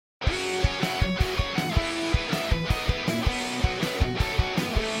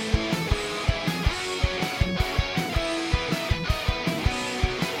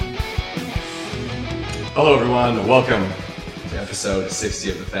Hello, everyone. Welcome to episode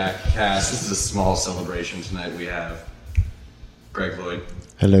 60 of the Fact Cast. This is a small celebration tonight. We have Greg Lloyd,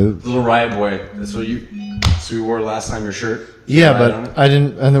 Hello. little riot boy. That's what you wore last time. Your shirt. Yeah, Riot but on it? I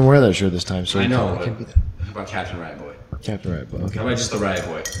didn't wear that shirt this time, so I know. it can't be that. How about Captain Riot Boy? Captain Riot Boy. Okay. How about just the Riot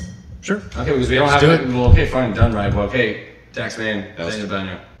Boy? Sure. Okay, because we don't have do it. it. Well, okay, fine, done, Riot Boy. Okay, Dax Man, Nathaniel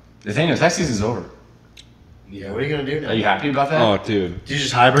Banyo. Nathaniel, tax season's over. Yeah. What are you gonna do now? Are you happy about that? Oh, dude. Do you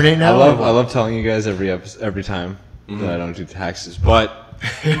just hibernate I now? love telling you guys every time that I don't do taxes, but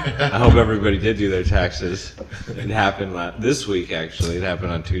I hope everybody did do their taxes. It happened this week, actually. It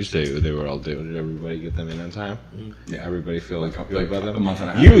happened on Tuesday. They were all doing. Did everybody get them in on time? Yeah. Everybody feel good about them. A month and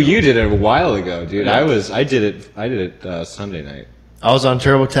a half You did it a while ago, dude. Yeah. I did it Sunday night. I was on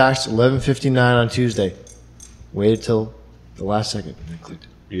TurboTax 11:59 on Tuesday. Waited till the last second and then clicked.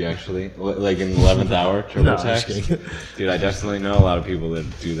 You actually like in the 11th hour No, I'm just TurboTax? kidding. Dude, I definitely know a lot of people that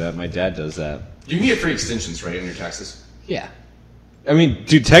do that. My dad does that. You can get free extensions, right, on your taxes? Yeah. I mean,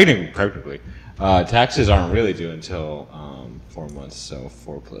 dude, technically, taxes aren't really due until 4 months, so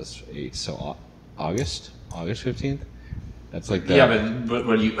 4 plus 8, so August 15th. That's like the... Yeah, but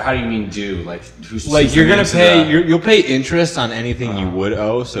what do you? How do you mean due? Like who's Like, you're going to pay? pay... You'll pay interest on anything you would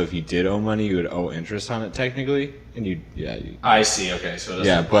owe, so if you did owe money, you would owe interest on it, technically. And I see. Okay, so it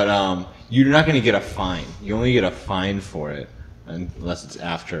yeah, but you're not going to get a fine. You only get a fine for it unless it's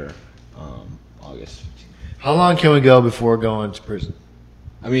after August 15th. How long can we go before going to prison?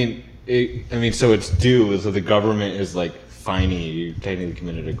 I mean, so it's due. So the government is like fining you. You technically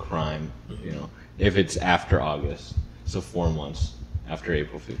committed a crime, if it's after August. So 4 months after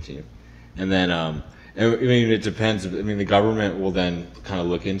April 15th, and then I mean, it depends. I mean, the government will then kind of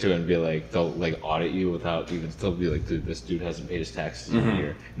look into it and be like, they'll like audit you without even still be like, dude, this dude hasn't paid his taxes in a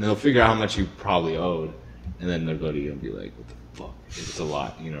year, and they'll figure out how much you probably owed, and then they'll go to you and be like, what the fuck? It's a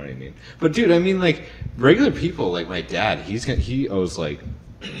lot, you know what I mean? But dude, I mean, like regular people, like my dad, he owes like,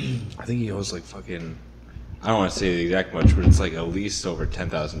 I think he owes like fucking, I don't want to say the exact much, but it's like at least over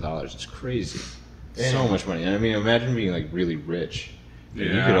 $10,000. It's crazy. So much money. And I mean, imagine being like really rich. Yeah.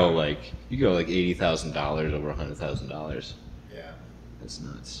 You could owe like $80,000 over $100,000. Yeah. That's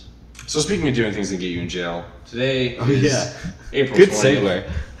nuts. So speaking of doing things that get you in jail, today Oh, is yeah. April Good 20th.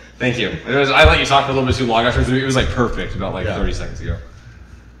 segue. Thank you. I let you talk for a little bit too long. It was like perfect about like 30 seconds ago.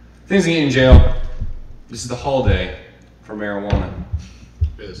 Things that get you in jail. This is the holiday for marijuana.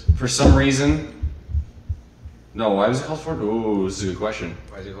 It is. For some reason. No, why was it called 4? Ooh, this is a good question.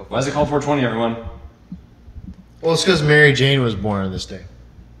 Why is it called 420, everyone? Well, it's because Mary Jane was born on this day.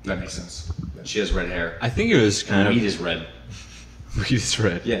 That makes sense. She has red hair. I think it was kind Weed of is red. weed is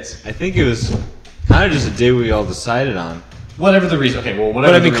red. Yes. I think it was kind of just a day we all decided on. Whatever the reason. Okay, well, But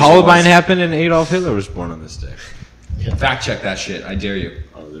whatever I mean, the reason Columbine was. happened and Adolf Hitler was born on this day. Fact check that shit. I dare you.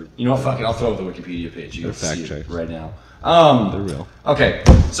 You know what? Fuck it. I'll throw up the Wikipedia page. You can They're see fact it checks. right now. They're real. Okay,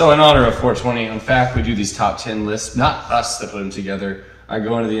 so in honor of 420, in fact, we do these top 10 lists. Not us that put them together. I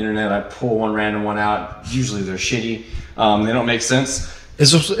go into the internet, I pull one random one out. Usually they're shitty. They don't make sense.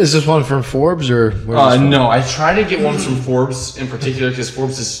 Is this one from Forbes or? Where's this from? No, I try to get ones from Forbes in particular because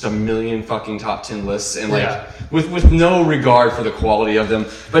Forbes is just a million fucking top 10 lists and like Yeah. with no regard for the quality of them.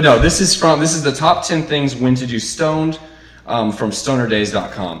 But no, this is the top 10 things when to do stoned from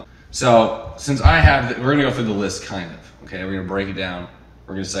stonerdays.com. So since we're gonna go through the list kind of. Okay, we're gonna break it down.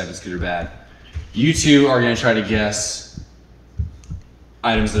 We're gonna decide if it's good or bad. You two are gonna try to guess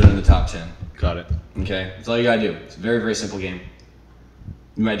items that are in the top 10. Got it. Okay, that's all you gotta do. It's a very, very simple game.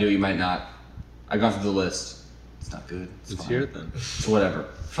 You might do it, you might not. I've gone through the list. It's not good. Let's fine. hear it then. It's whatever.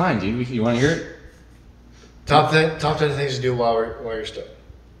 Fine, dude. You want to hear it? Top 10 things to do while you're stoned.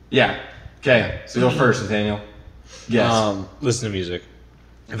 Yeah. Okay. So go first, Nathaniel. Yes. Listen to music.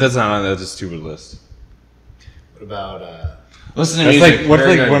 If that's not on, that's a stupid list. What about? Listen to That's music. like what's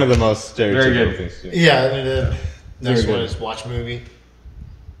Very like good. one of the most Very stereotypical good. things to do. Yeah, I mean, the next Very one good. is watch movie.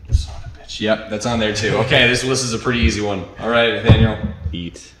 Son of a bitch. Yep, that's on there too. Okay, this list is a pretty easy one. All right, Nathaniel.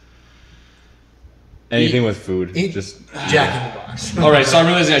 Eat. Anything with food. Eat Just Jack in the Box. All right, so I'm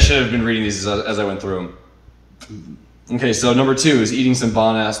realizing I should have been reading these as I went through them. Okay, so number 2 is eating some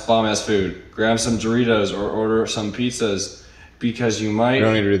bomb ass food. Grab some Doritos or order some pizzas because you might you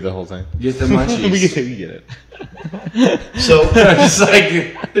don't need to read the whole thing. get the munchies. we get it. So,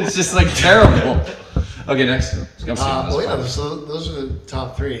 it's just like terrible. Okay, next. I'm seeing this well, yeah, one. so those are the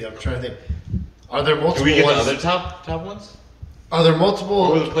top 3. I'm trying to think. Are there multiple Can we get ones? the other top ones? Are there multiple?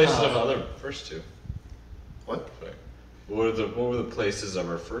 What were the places of other first two? What? Sorry. What were the places of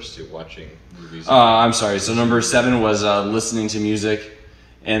our first two watching movies? I'm sorry. So number 7 was listening to music,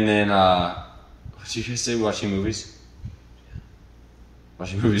 and then what did you guys say? Watching movies.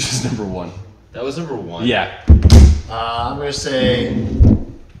 Watching movies is number 1. That was number 1. Yeah. I'm gonna say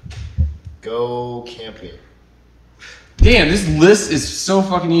go camping. Damn, this list is so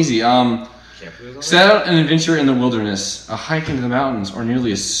fucking easy. Camping was on Set out an adventure in the wilderness, a hike into the mountains, or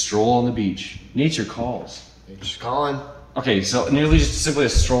nearly a stroll on the beach. Nature calls. Nature's calling. Okay, so nearly just simply a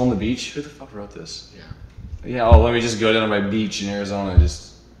stroll on the beach. Who the fuck wrote this? Yeah. Yeah, oh, let me just go down to my beach in Arizona and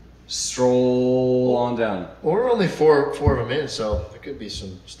just stroll on down. Well, we're only four of them in, so there could be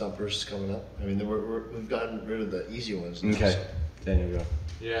some stumpers coming up. I mean, we've gotten rid of the easy ones. Now, Okay, so. there you go.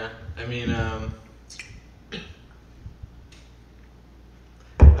 Yeah, I mean, I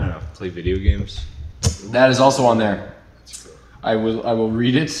don't know. Play video games. That is also on there. I will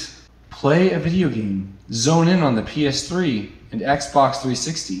read it. Play a video game. Zone in on the PS3 and Xbox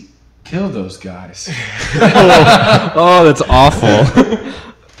 360. Kill those guys. Oh, that's awful.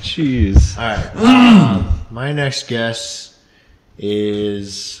 Jeez. All right. My next guess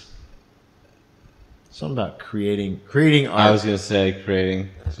is something about creating art, I was gonna say creating,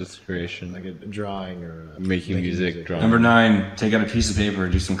 just creation, like a drawing or making music, drawing. Number 9, take out a piece of paper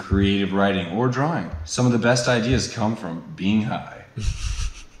and do some creative writing or drawing. Some of the best ideas come from being high.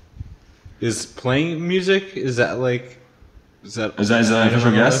 Is playing music? Is that like? Is that Is that an item official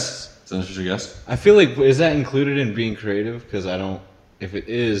on the guess? list? Is that an official guess? I feel like is that included in being creative? Because I don't. If it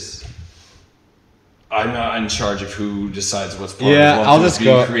is, I'm not in charge of who decides what's part Yeah, of I'll what just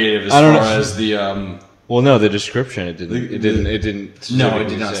being go- creative as I don't far know. as the well, no, the description it didn't. The- It didn't. the- It didn't. no, it specifically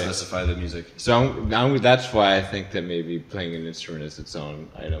did not say. specify the music. So that's why I think that maybe playing an instrument is its own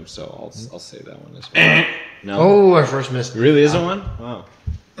item. So I'll say that one as well. No, Oh, our first missed. it really isn't one. Wow,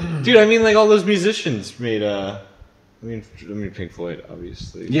 dude. I mean, like all those musicians made. I mean, Pink Floyd,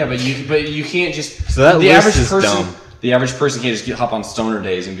 obviously. Yeah, but you can't just. So that the list average is person, dumb. The average person can't just hop on Stoner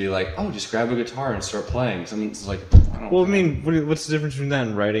Days and be like, oh, just grab a guitar and start playing. Someone's like, I don't. Well, I mean, what's the difference between that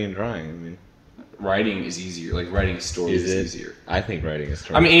and writing and drawing? I mean, writing is easier. Like writing stories is easier. I think writing is.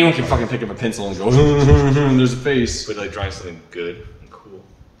 I mean, anyone can fucking pick up a pencil and go, there's a face. but like drawing something good and cool.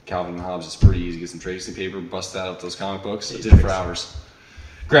 Calvin and Hobbes is pretty easy. Get some tracing paper, bust out those comic books. I did it for hours.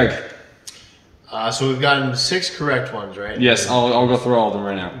 Greg, So we've gotten 6 correct ones, right? yes, I'll go through all of them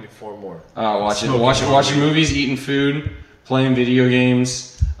right now. Maybe 4 more. Watching movies, eating food, playing video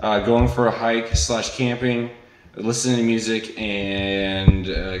games, going for a hike / camping, listening to music, and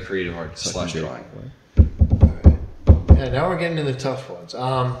creative art / drawing. Yeah, now we're getting into the tough ones.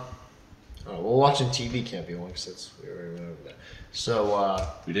 We're watching TV can't be one because we already went over that. So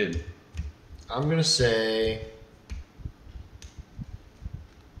We did. I'm gonna say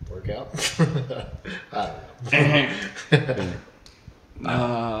workout. I don't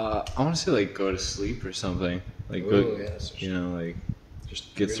know. I want to say like go to sleep or something. Like Ooh, go, yes. you know, like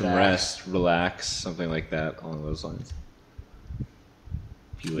Just get some rest, relax, something like that along those lines.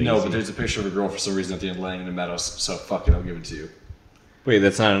 Be lazy. No, but there's a picture of a girl for some reason at the end laying in the meadows, so fuck it, I'll give it to you. Wait,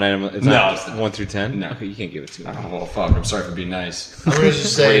 that's not an item. It's No, not it's not. 1 through 10. No. Okay, you can't give it to me. Oh, well, fuck, I'm sorry for being nice. I'm gonna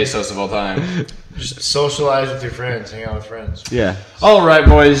just say Greatest host of all time. just socialize with your friends, hang out with friends. Yeah. All right,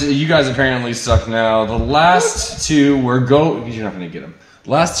 boys, you guys apparently suck now. The last two were you're not going to get them. The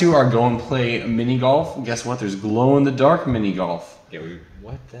last two are go and play mini golf. Guess what? There's glow in the dark mini golf. Yeah.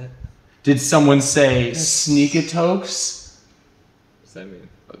 What that? Did someone say sneakatokes? What's that mean?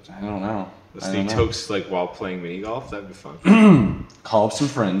 I don't know. The I don't sneak know. tokes like while playing mini golf. That'd be fun. Call up some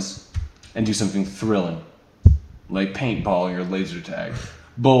friends and do something thrilling, like paintballing or laser tag,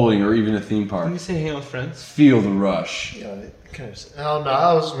 bowling, or even a theme When park. you say hang out with friends, Feel the rush. Yeah, it kind of. Oh no,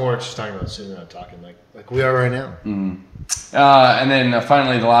 I was more just talking about sitting around talking like we are right now. And then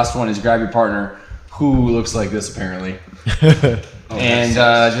finally, the last one is grab your partner, who looks like this apparently, and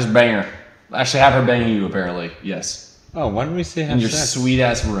just bang her. Actually, have her bang you apparently. Yes, oh, why don't we say have in your sex? sweet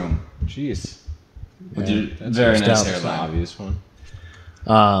ass room Jeez, with your that's very nice established. that's an hairline. obvious one.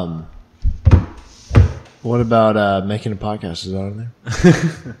 What about making a podcast? Is that on there?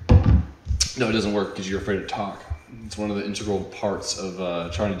 No, it doesn't work because you're afraid to talk. It's one of the integral parts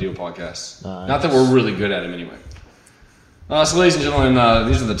of trying to do a podcast. Nice. Not that we're really good at them anyway. So, ladies and gentlemen,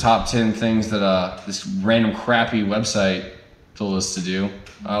 these are the top 10 things that this random crappy website told us to do.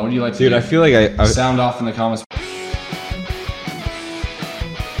 What do you like to Dude, do? I feel like I Sound off in the comments.